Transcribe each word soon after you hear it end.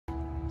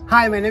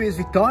Hi, my name is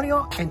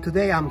Vittorio and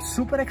today I'm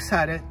super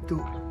excited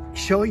to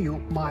show you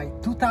my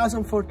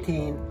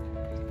 2014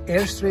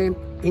 Airstream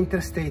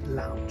Interstate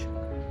Lounge.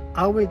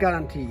 I will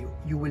guarantee you,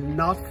 you will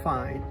not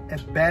find a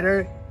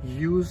better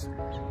used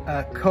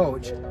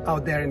coach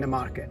out there in the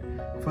market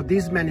for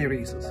these many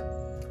reasons.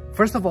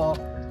 First of all,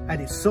 I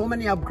did so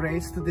many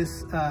upgrades to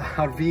this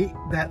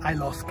RV that I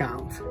lost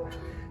count.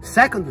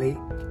 Secondly,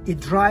 it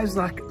drives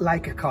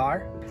like a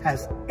car,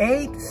 has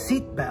 8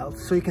 seat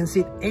belts so you can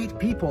seat 8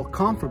 people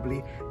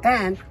comfortably,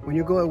 and when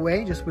you go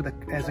away just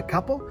as a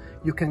couple,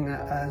 you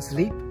can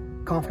sleep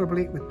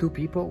comfortably with 2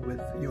 people with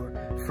your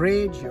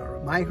fridge,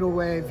 your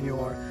microwave,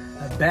 your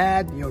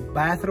bed, your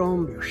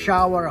bathroom, your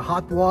shower,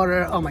 hot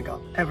water, oh my god,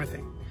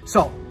 everything.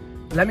 So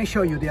let me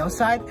show you the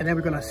outside and then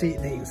we're gonna see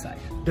the inside.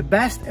 The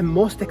best and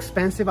most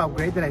expensive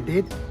upgrade that I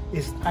did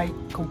is I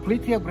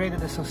completely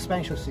upgraded the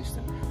suspension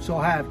system. So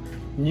I have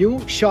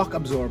new shock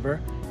absorber,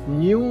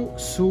 new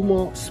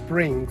sumo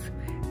springs,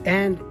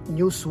 and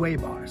new sway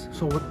bars.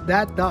 So what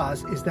that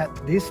does is that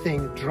this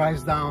thing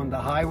drives down the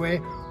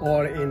highway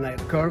or in a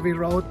curvy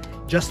road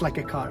just like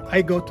a car.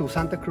 I go to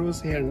Santa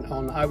Cruz here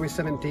on Highway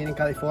 17 in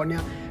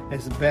California.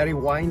 It's a very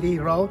windy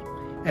road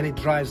and it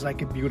drives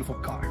like a beautiful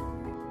car.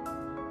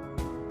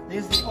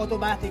 This is the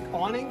automatic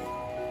awning.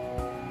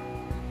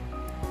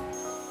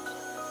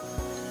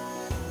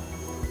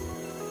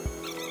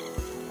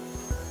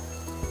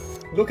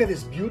 Look at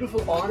this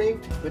beautiful awning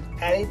with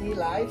LED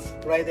lights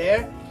right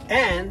there,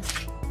 and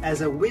as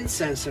a wind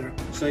sensor,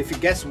 so if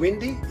it gets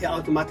windy, it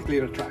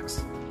automatically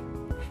retracts.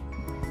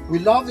 We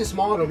love this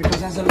model because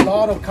it has a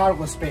lot of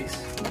cargo space.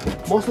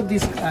 Most of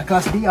these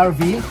Class B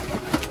RV,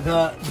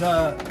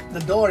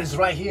 the door is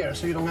right here,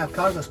 so you don't have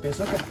cargo space.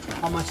 Look at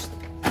how much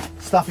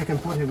stuff you can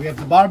put here. We have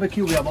the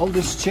barbecue, we have all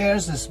these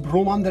chairs, this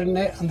room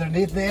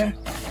underneath there.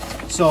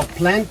 So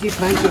plenty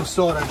of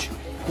storage,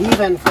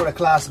 even for a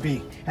Class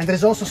B. And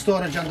there's also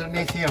storage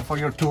underneath here for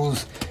your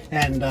tools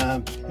and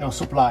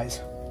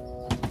supplies.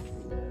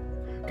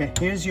 Okay,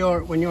 here's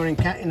your, when you're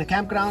in a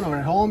campground or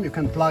at home, you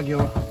can plug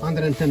your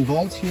 110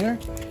 volts here.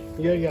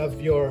 Here you have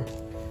your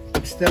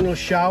external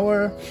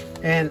shower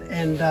and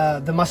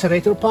the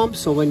macerator pump.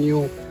 So when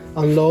you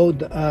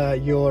unload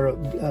your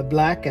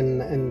black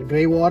and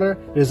gray water,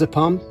 there's a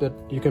pump that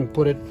you can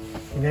put it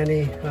in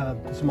any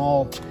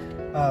small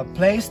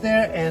place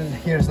there. And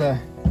here's the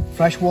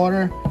fresh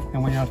water,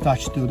 and when you're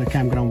attached to the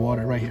campground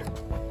water right here.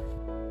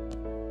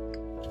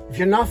 If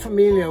you're not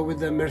familiar with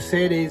the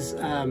Mercedes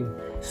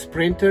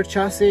Sprinter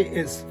chassis,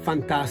 it's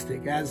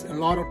fantastic. It has a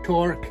lot of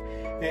torque.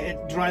 It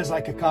drives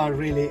like a car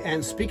really.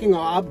 And speaking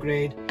of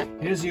upgrade,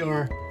 here's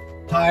your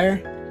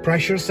tire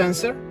pressure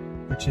sensor,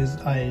 which is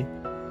I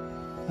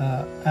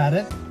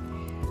added.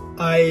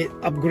 I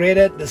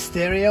upgraded the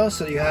stereo,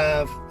 so you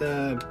have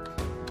the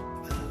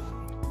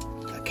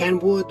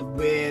Kenwood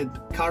with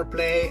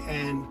CarPlay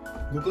and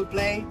Google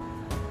Play.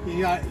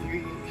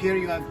 Here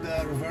you have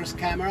the reverse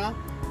camera,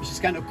 which is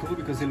kind of cool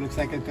because it looks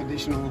like a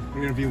traditional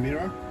rear view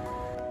mirror.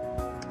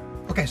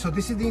 Okay, so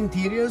this is the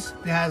interiors.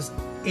 It has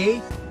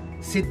 8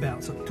 seat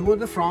belts, so 2 at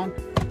the front,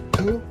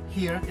 2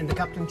 here in the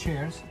captain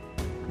chairs,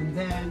 and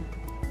then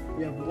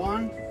we have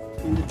 1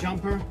 in the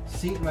jumper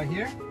seat right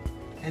here,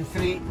 and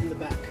 3 in the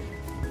back.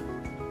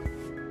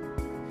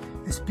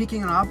 And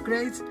speaking of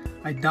upgrades,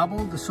 I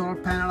doubled the solar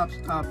panel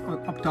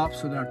up top,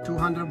 so there are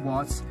 200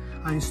 watts.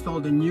 I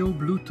installed a new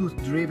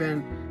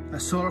Bluetooth-driven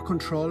solar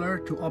controller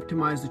to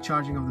optimize the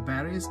charging of the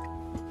batteries.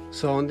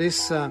 So on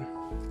this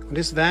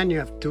van, you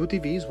have 2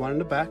 TVs, 1 in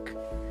the back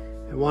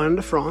and 1 in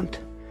the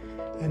front.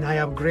 And I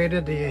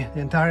upgraded the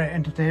entire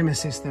entertainment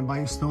system by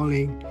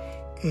installing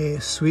a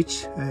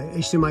switch,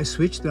 HDMI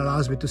switch that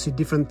allows me to see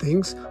different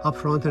things up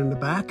front and in the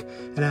back.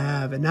 And I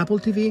have an Apple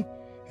TV,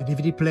 a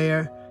DVD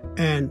player,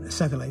 and a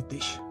satellite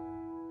dish.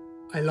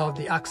 I love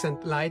the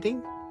accent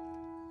lighting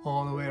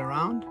all the way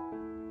around.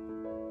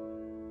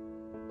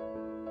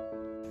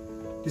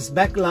 This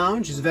back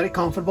lounge is very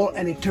comfortable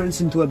and it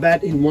turns into a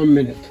bed in 1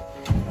 minute.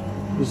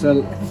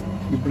 So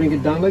you bring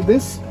it down like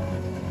this,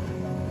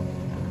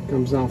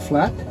 comes down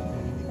flat,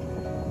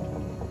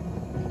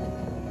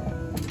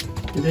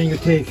 and then you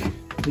take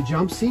the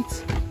jump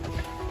seats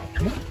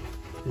here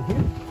and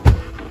here,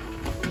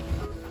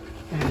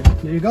 and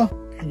there you go.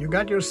 And you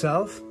got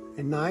yourself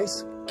a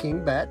nice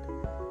king bed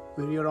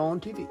with your own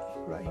TV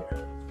right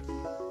here.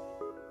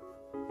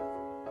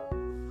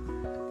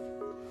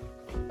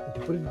 To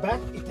put it back,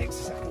 it takes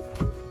a second.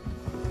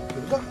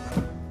 Here we go.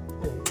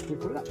 And you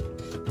put it up.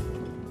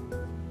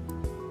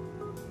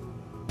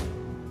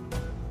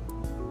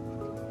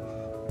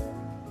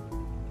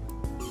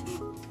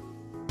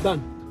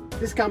 Done.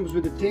 This comes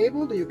with a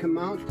table that you can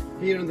mount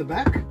here on the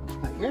back,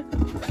 like here,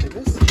 like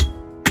this.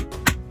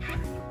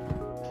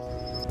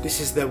 This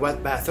is the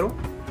wet bathroom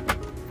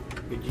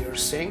with your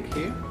sink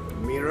here,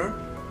 mirror,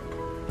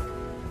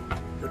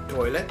 your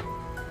toilet,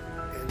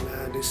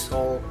 and this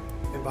whole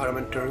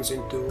environment turns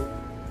into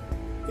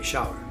a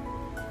shower.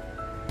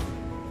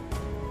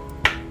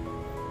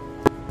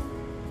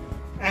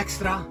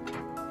 Extra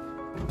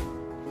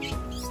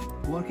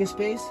working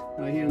space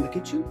right here in the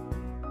kitchen.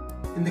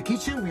 In the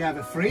kitchen, we have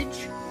a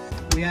fridge.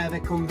 We have a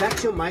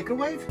convection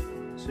microwave,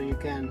 so you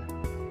can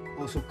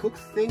also cook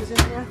things in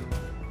here.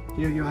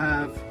 Here you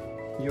have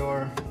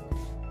your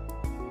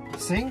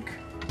sink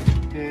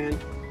and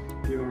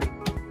your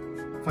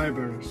fire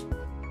burners.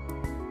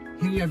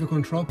 Here you have a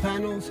control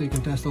panel, so you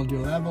can test all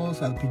your levels,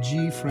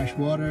 LPG, fresh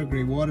water,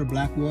 gray water,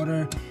 black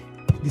water.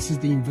 This is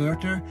the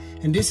inverter,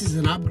 and this is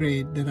an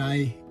upgrade that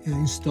I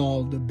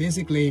installed.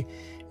 Basically,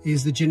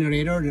 is the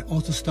generator, the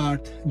auto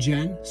start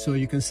gen, so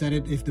you can set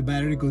it if the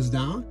battery goes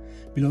down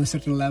below a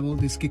certain level.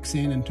 This kicks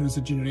in and turns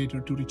the generator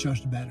to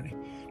recharge the battery.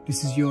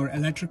 This is your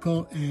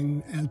electrical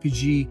and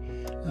LPG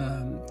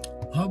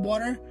hot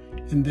water,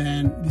 and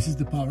then this is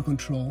the power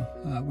control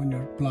when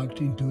you're plugged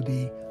into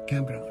the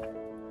campground.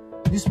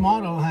 This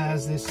model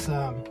has this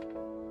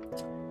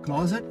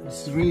closet.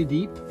 This is really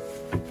deep.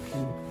 You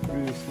can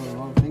really store a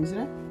lot of things in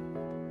it.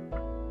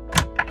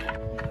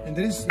 And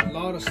there is a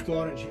lot of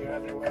storage here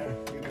everywhere.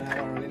 You can have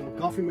our little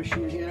coffee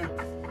machine here.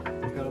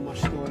 We've got much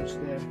storage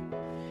there.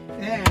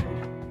 And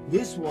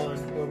this one,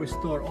 where we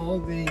store all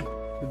the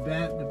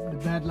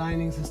bed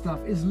linings and stuff,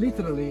 is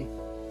literally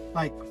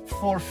like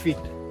 4 feet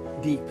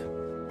deep.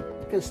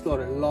 You can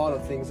store a lot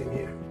of things in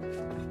here.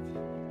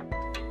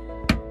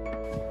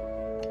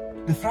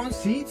 The front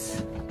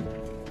seats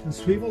can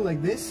swivel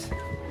like this,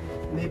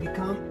 and they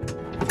become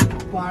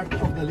part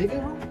of the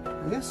living room.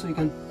 Like this, so you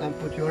can then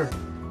put your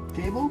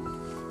table.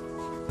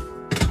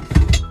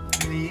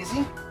 Really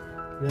easy.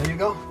 There you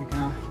go.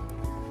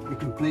 You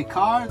can play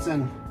cards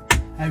and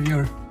have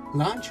your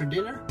lunch or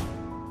dinner.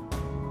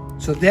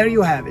 So there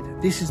you have it.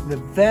 This is the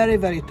very,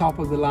 very top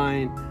of the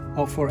line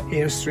for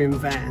Airstream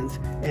vans.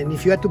 And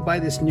if you had to buy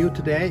this new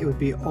today, it would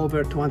be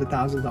over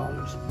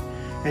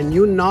 $200,000. And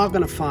you're not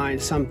gonna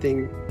find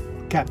something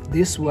kept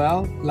this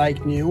well,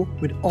 like new,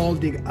 with all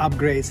the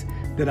upgrades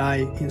that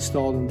I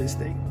installed on this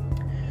thing.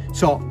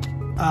 So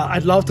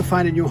I'd love to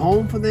find a new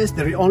home for this.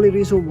 The only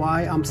reason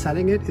why I'm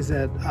selling it is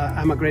that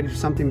I'm upgrading to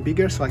something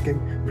bigger so I can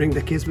bring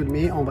the kids with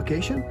me on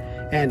vacation.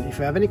 And if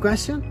you have any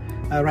question,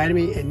 write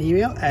me an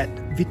email at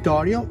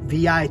vittorio,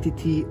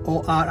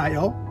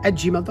 VITTORIO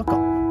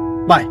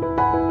 @gmail.com. Bye.